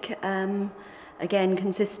think, again,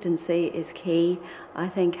 consistency is key. I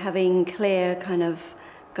think having clear kind of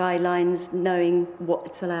guidelines, knowing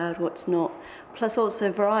what's allowed, what's not, plus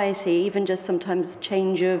also variety, even just sometimes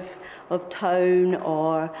change of tone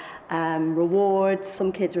or rewards.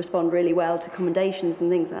 Some kids respond really well to commendations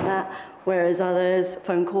and things like that, whereas others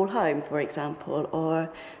phone call home, for example.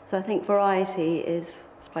 So I think variety is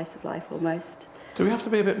spice of life almost. Do we have to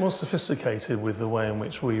be a bit more sophisticated with the way in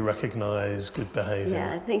which we recognise good behaviour?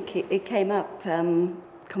 Yeah, I think it came up,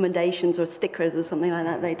 commendations or stickers or something like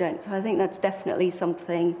that, they don't. So I think that's definitely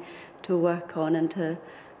something to work on and to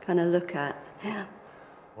kind of look at. Yeah.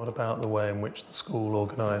 What about the way in which the school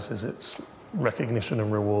organises its recognition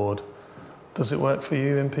and reward? Does it work for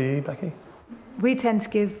you in PE, Becky? We tend to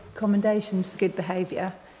give commendations for good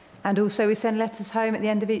behaviour, and also we send letters home at the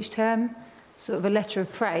end of each term, sort of a letter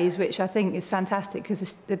of praise, which I think is fantastic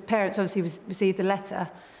because the parents obviously receive the letter,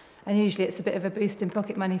 and usually it's a bit of a boost in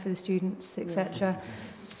pocket money for the students, etc.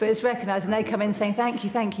 But it's recognised, and they come in saying thank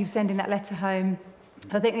you for sending that letter home.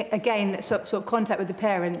 I think, again, sort of contact with the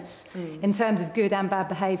parents in terms of good and bad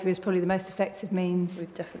behaviour is probably the most effective means.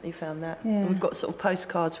 We've definitely found that. Yeah. And we've got sort of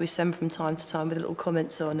postcards we send from time to time with little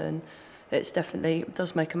comments on, and it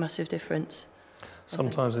does make a massive difference.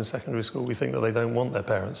 Sometimes in secondary school we think that they don't want their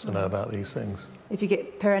parents to know about these things. If you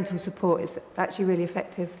get parental support, it's actually really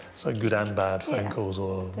effective. So good and bad phone calls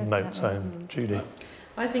or notes home. Judy?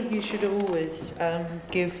 I think you should always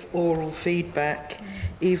give oral feedback,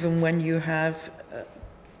 even when you have,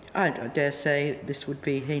 I dare say this would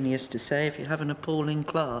be heinous to say, if you have an appalling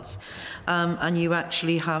class and you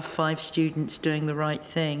actually have 5 students doing the right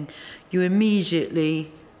thing, you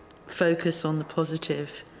immediately focus on the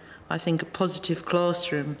positive. I think a positive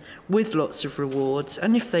classroom with lots of rewards,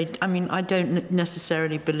 and if they, I mean, I don't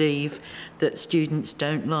necessarily believe that students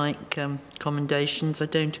don't like commendations. I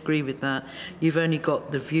don't agree with that. You've only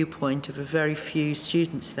got the viewpoint of a very few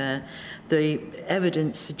students there. The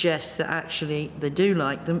evidence suggests that actually they do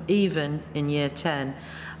like them, even in year 10,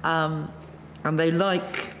 and they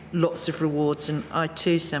like lots of rewards, and I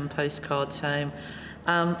too send postcards home,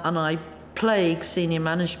 and I plague senior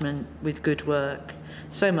management with good work.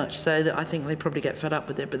 So much so that I think they probably get fed up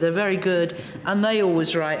with it, but they're very good and they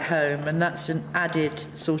always write home, and that's an added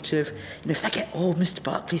sort of, if they get, oh, Mr.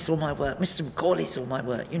 Barclay saw my work, Mr. Macaulay saw my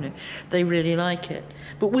work, they really like it.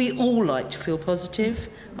 But we all like to feel positive,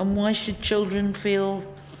 and why should children feel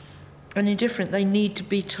any different? They need to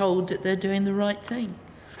be told that they're doing the right thing.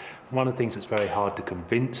 One of the things that's very hard to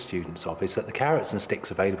convince students of is that the carrots and sticks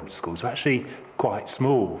available to schools are actually quite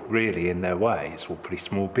small, really, in their way. It's all pretty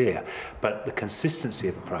small beer. But the consistency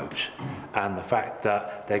of approach and the fact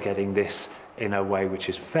that they're getting this in a way which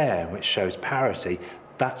is fair, which shows parity,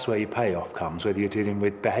 that's where your payoff comes, whether you're dealing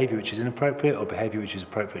with behaviour which is inappropriate or behaviour which is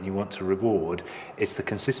appropriate and you want to reward. It's the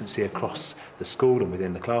consistency across the school and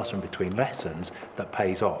within the classroom between lessons that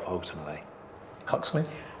pays off, ultimately. Huxley?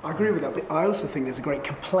 I agree with that, but I also think there's a great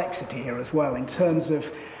complexity here as well in terms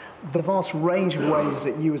of the vast range of ways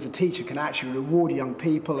that you as a teacher can actually reward young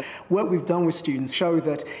people. Work we've done with students show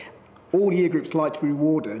that all year groups like to be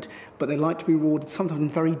rewarded, but they like to be rewarded sometimes in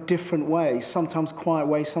very different ways, sometimes quiet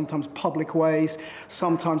ways, sometimes public ways,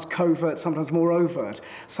 sometimes covert, sometimes more overt,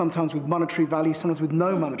 sometimes with monetary value, sometimes with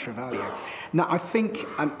no monetary value. Now, I think,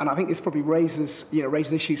 and I think this probably raises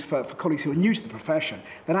issues for colleagues who are new to the profession,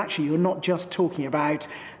 that actually you're not just talking about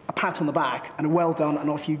a pat on the back and a well done and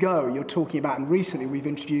off you go. You're talking about, and recently we've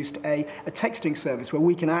introduced a texting service where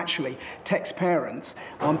we can actually text parents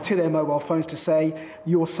to their mobile phones to say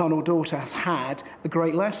your son or daughter has had a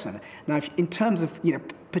great lesson. Now, in terms of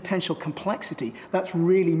potential complexity, that's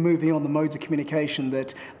really moving on the modes of communication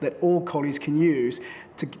that all colleagues can use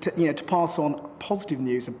to pass on positive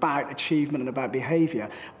news about achievement and about behaviour,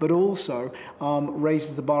 but also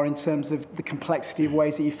raises the bar in terms of the complexity of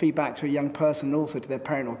ways that you feed back to a young person and also to their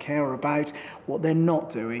parent or carer about what they're not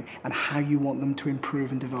doing and how you want them to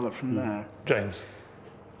improve and develop from there. James?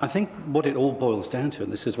 I think what it all boils down to,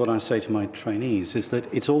 and this is what I say to my trainees, is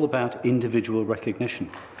that it's all about individual recognition.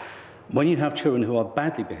 When you have children who are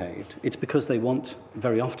badly behaved, it's because they want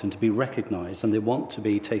very often to be recognised and they want to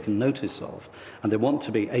be taken notice of and they want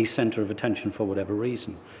to be a centre of attention for whatever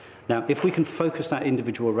reason. Now, if we can focus that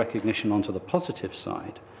individual recognition onto the positive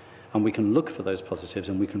side, and we can look for those positives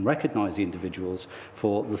and we can recognise the individuals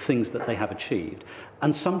for the things that they have achieved.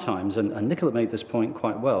 And sometimes, and Nicola made this point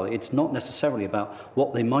quite well, it's not necessarily about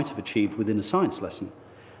what they might have achieved within a science lesson.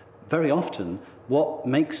 Very often, what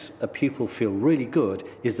makes a pupil feel really good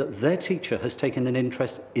is that their teacher has taken an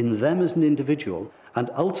interest in them as an individual, and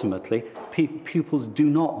ultimately, pupils do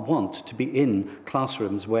not want to be in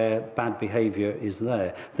classrooms where bad behaviour is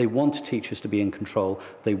there. They want teachers to be in control.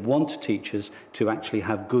 They want teachers to actually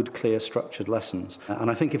have good, clear, structured lessons. And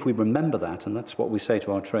I think if we remember that, and that's what we say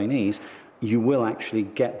to our trainees, you will actually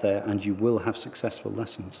get there and you will have successful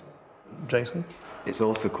lessons. Jason? It's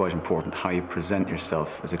also quite important how you present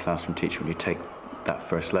yourself as a classroom teacher when you take that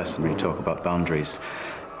first lesson, when you talk about boundaries.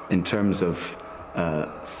 In terms of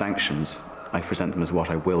sanctions, I present them as what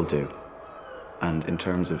I will do. And in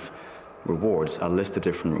terms of rewards, I'll list the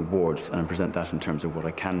different rewards and I present that in terms of what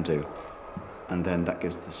I can do. And then that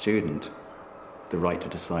gives the student the right to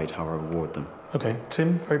decide how I reward them. Okay,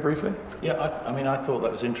 Tim, very briefly. Yeah, I mean, I thought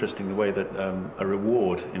that was interesting, the way that a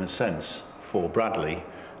reward, in a sense, for Bradley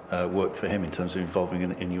worked for him in terms of involving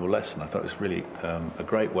in your lesson. I thought it was really a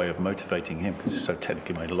great way of motivating him because he's so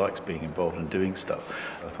technically made, likes being involved and doing stuff.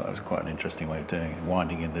 I thought it was quite an interesting way of doing it,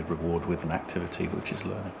 winding in the reward with an activity which is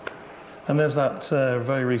learning. And there's that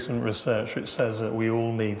very recent research which says that we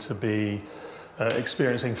all need to be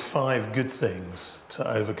experiencing 5 good things to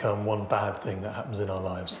overcome 1 bad thing that happens in our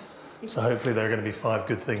lives. So hopefully there are going to be 5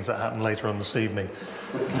 good things that happen later on this evening.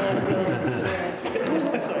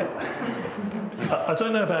 I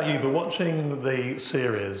don't know about you, but watching the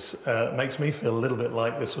series makes me feel a little bit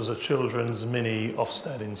like this was a children's mini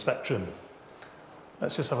Ofsted inspection.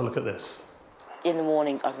 Let's just have a look at this. In the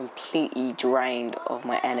mornings, I'm completely drained of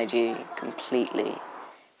my energy, completely.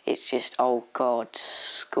 It's just, oh God,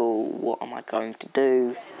 school, what am I going to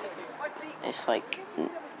do? It's like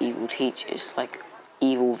evil teachers, like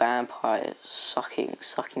evil vampires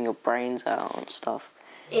sucking your brains out and stuff.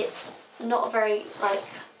 It's not very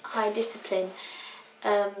high discipline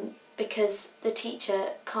because the teacher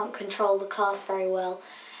can't control the class very well,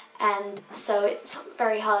 and so it's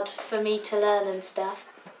very hard for me to learn and stuff.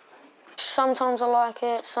 Sometimes I like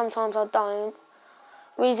it, sometimes I don't.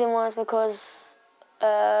 Reason why is because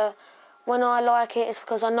when I like it, it's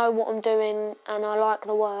because I know what I'm doing and I like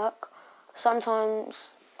the work.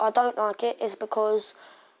 Sometimes I don't like it, it's because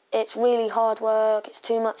it's really hard work, it's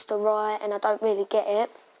too much to write and I don't really get it.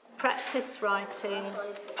 Practice writing.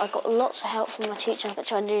 I got lots of help from my teacher,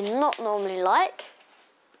 which I do not normally like.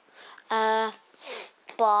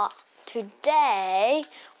 But today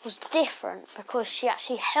was different because she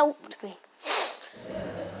actually helped me.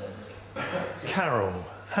 Carol,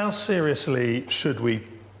 how seriously should we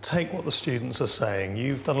take what the students are saying?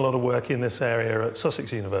 You've done a lot of work in this area at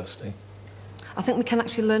Sussex University. I think we can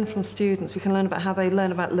actually learn from students. We can learn about how they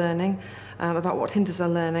learn about learning, about what hinders their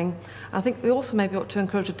learning. I think we also maybe ought to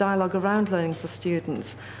encourage a dialogue around learning for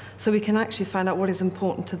students so we can actually find out what is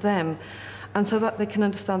important to them and so that they can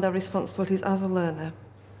understand their responsibilities as a learner.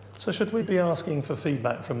 So should we be asking for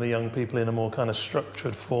feedback from the young people in a more kind of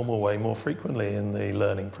structured, formal way more frequently in the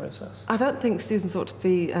learning process? I don't think students ought to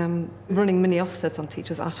be running mini Ofsteds on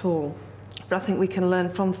teachers at all. But I think we can learn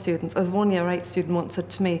from students. As one Year 8 student once said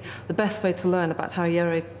to me, the best way to learn about how a Year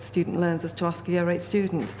 8 student learns is to ask a Year 8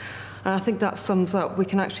 student. And I think that sums up, we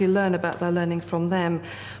can actually learn about their learning from them,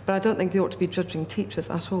 but I don't think they ought to be judging teachers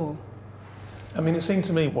at all. I mean, it seemed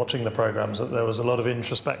to me, watching the programmes, that there was a lot of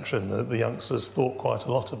introspection, that the youngsters thought quite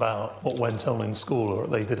a lot about what went on in school, or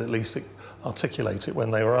they did at least articulate it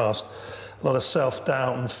when they were asked. A lot of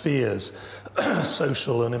self-doubt and fears,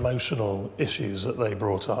 social and emotional issues that they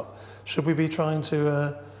brought up. Should we be trying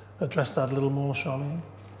to address that a little more, Charlene?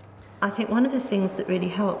 I think one of the things that really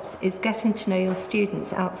helps is getting to know your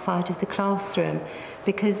students outside of the classroom,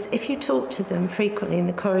 because if you talk to them frequently in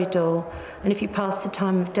the corridor and if you pass the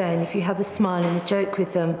time of day and if you have a smile and a joke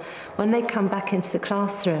with them, when they come back into the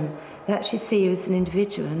classroom, they actually see you as an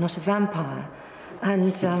individual and not a vampire.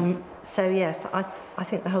 And so, yes, I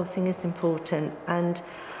think the whole thing is important. And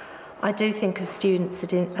I do think of students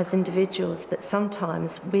as individuals, but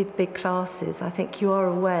sometimes with big classes, I think you are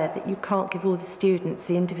aware that you can't give all the students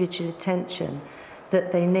the individual attention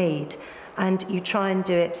that they need. And you try and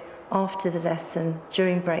do it after the lesson,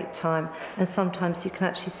 during break time, and sometimes you can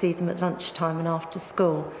actually see them at lunchtime and after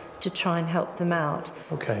school to try and help them out.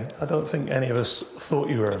 OK, I don't think any of us thought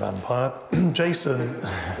you were a vampire. Jason?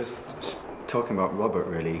 Just talking about Robert,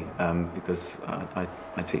 really, because I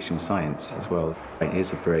teach him science as well.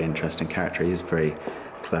 He's a very interesting character. He's very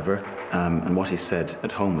clever, and what he said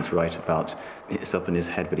at home was right about it's up in his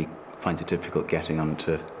head, but he finds it difficult getting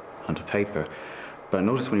onto paper. But I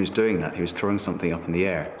noticed when he was doing that, he was throwing something up in the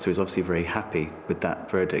air, so he was obviously very happy with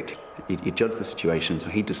that verdict. He judged the situation, so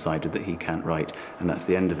he decided that he can't write, and that's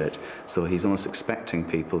the end of it. So he's almost expecting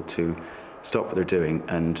people to stop what they're doing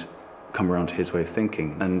and come around to his way of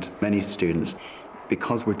thinking. And many students,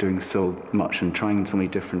 because we're doing so much and trying so many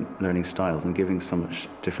different learning styles and giving so much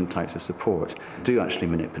different types of support, do actually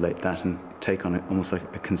manipulate that and take on it almost like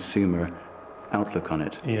a consumer outlook on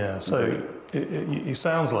it. Yeah, so it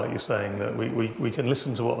sounds like you're saying that we can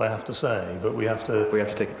listen to what they have to say, but we have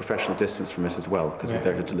to take a professional distance from it as well, because we're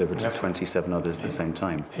there to deliver to 27 others at the same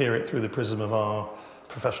time. Hear it through the prism of our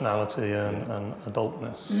professionality and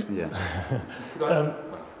adultness. Yeah.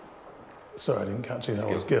 Sorry, I didn't catch you. That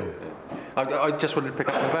was Gil. I just wanted to pick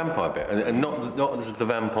up the vampire bit, and not as the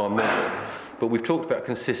vampire model, but we've talked about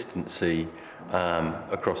consistency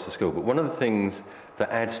across the school. But one of the things that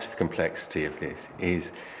adds to the complexity of this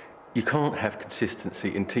is you can't have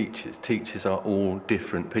consistency in teachers. Teachers are all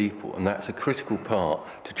different people, and that's a critical part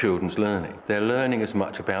to children's learning. They're learning as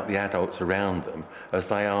much about the adults around them as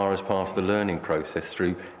they are as part of the learning process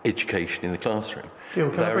through education in the classroom. Gil,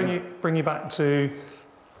 can I bring you back to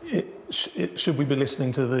should we be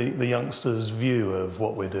listening to the youngsters' view of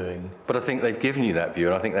what we're doing? But I think they've given you that view,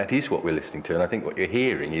 and I think that is what we're listening to. And I think what you're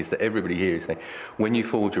hearing is that everybody here is saying, when you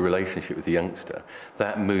forge a relationship with the youngster,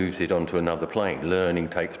 that moves it onto another plane. Learning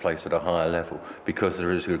takes place at a higher level because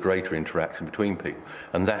there is a greater interaction between people.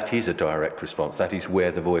 And that is a direct response. That is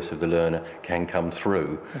where the voice of the learner can come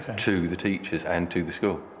through to the teachers and to the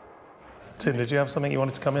school. Tim, did you have something you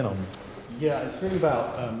wanted to come in on? Yeah, it's really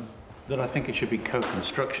about that I think it should be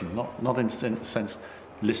co-construction, not in the sense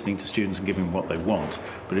listening to students and giving them what they want,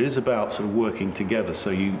 but it is about sort of working together. So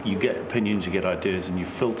you get opinions, you get ideas, and you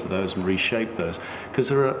filter those and reshape those. Because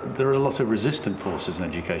there are a lot of resistant forces in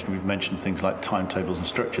education. We've mentioned things like timetables and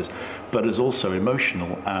structures, but there's also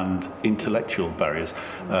emotional and intellectual barriers.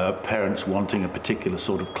 Parents wanting a particular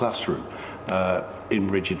sort of classroom in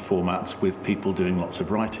rigid formats with people doing lots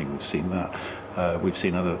of writing. We've seen that. We've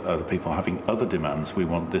seen other people having other demands. We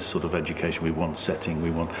want this sort of education, we want setting,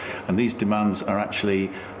 and these demands are actually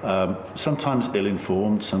sometimes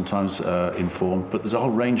ill-informed, sometimes informed, but there's a whole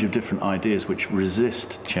range of different ideas which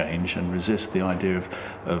resist change and resist the idea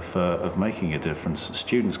of making a difference.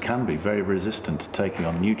 Students can be very resistant to taking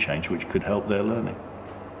on new change which could help their learning.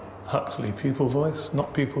 Huxley, pupil voice,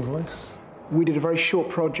 not pupil voice? We did a very short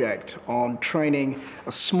project on training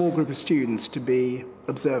a small group of students to be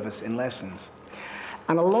observers in lessons.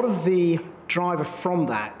 And a lot of the driver for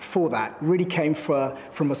that really came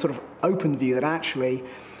from a sort of open view that actually,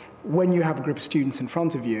 when you have a group of students in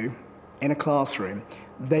front of you in a classroom,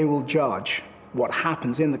 they will judge what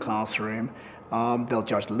happens in the classroom. They'll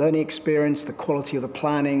judge the learning experience, the quality of the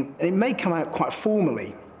planning, and it may come out quite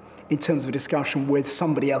formally in terms of a discussion with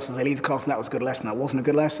somebody else as they leave the class, and that was a good lesson, that wasn't a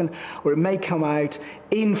good lesson, or it may come out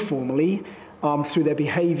informally through their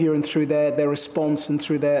behaviour and through their response and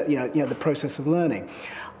through their, the process of learning.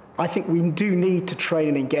 I think we do need to train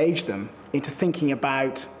and engage them into thinking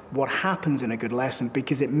about what happens in a good lesson,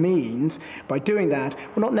 because it means by doing that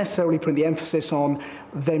we're not necessarily putting the emphasis on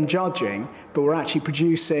them judging, but we're actually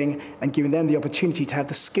producing and giving them the opportunity to have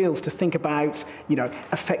the skills to think about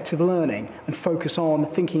effective learning and focus on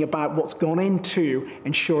thinking about what's gone into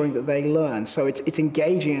ensuring that they learn. So it's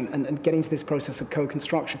engaging and getting to this process of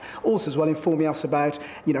co-construction. Also as well informing us about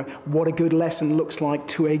what a good lesson looks like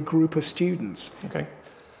to a group of students. Okay.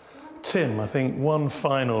 Tim, I think one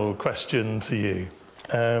final question to you.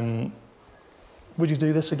 Would you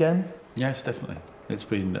do this again? Yes, definitely. It's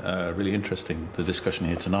been really interesting, the discussion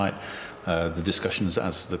here tonight, the discussions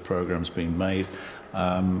as the programme's been made.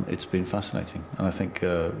 It's been fascinating, and I think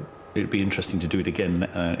it'd be interesting to do it again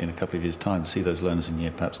in a couple of years' time, see those learners in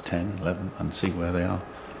year perhaps 10, 11, and see where they are,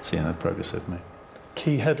 see how the progress they've made.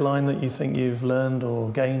 Key headline that you think you've learned or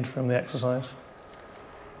gained from the exercise?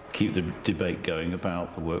 Keep the debate going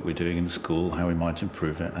about the work we're doing in the school, how we might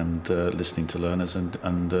improve it, and listening to learners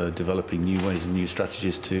and developing new ways and new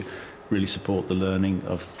strategies to really support the learning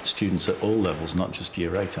of students at all levels, not just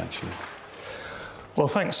year 8 actually. Well,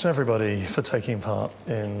 thanks to everybody for taking part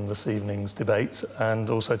in this evening's debate and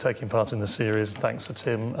also taking part in the series. Thanks to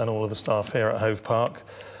Tim and all of the staff here at Hove Park.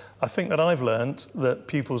 I think that I've learned that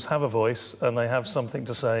pupils have a voice and they have something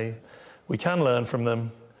to say. We can learn from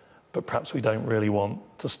them, but perhaps we don't really want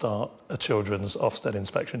to start a children's Ofsted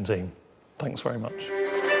inspection team. Thanks very much.